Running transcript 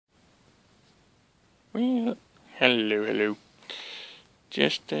Well, hello.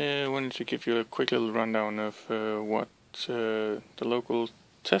 Just wanted to give you a quick little rundown of what the local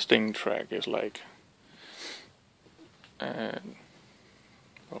testing track is like. And,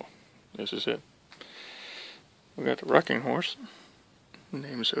 well, this is it. We got a rocking horse,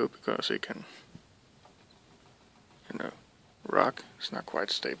 named so because it can, rock. It's not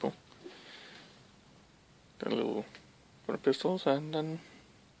quite stable. Got a little for the pistols, and then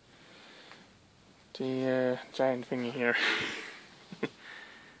the giant thingy here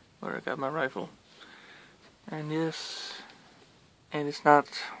where I got my rifle. And yes, and it's not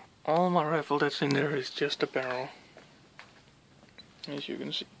all my rifle that's in there, it's just a barrel, as you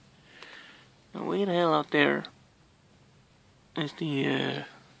can see. Now way the hell out there is the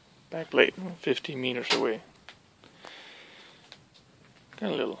back plate, 50 meters away.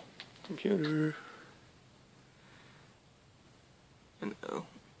 Got a little computer, and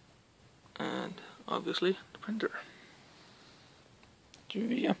obviously the printer.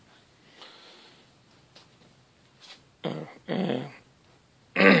 Yeah.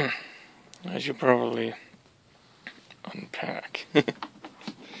 I should probably unpack.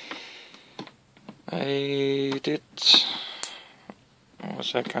 I did, what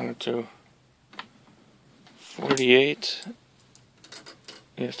was that counted to? 48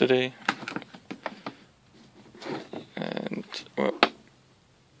 yesterday. And, well,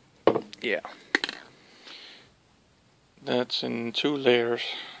 yeah. That's in 2 layers,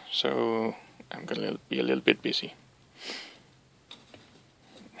 so I'm gonna be a little bit busy.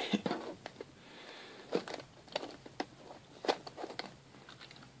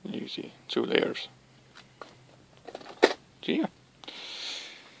 You see, 2 layers. So yeah.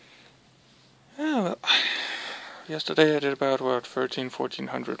 Well, yesterday I did about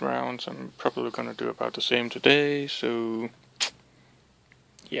 1400 rounds. I'm probably gonna do about the same today, so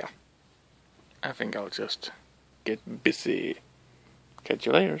yeah. I think I'll just get busy. Catch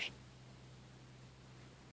you later.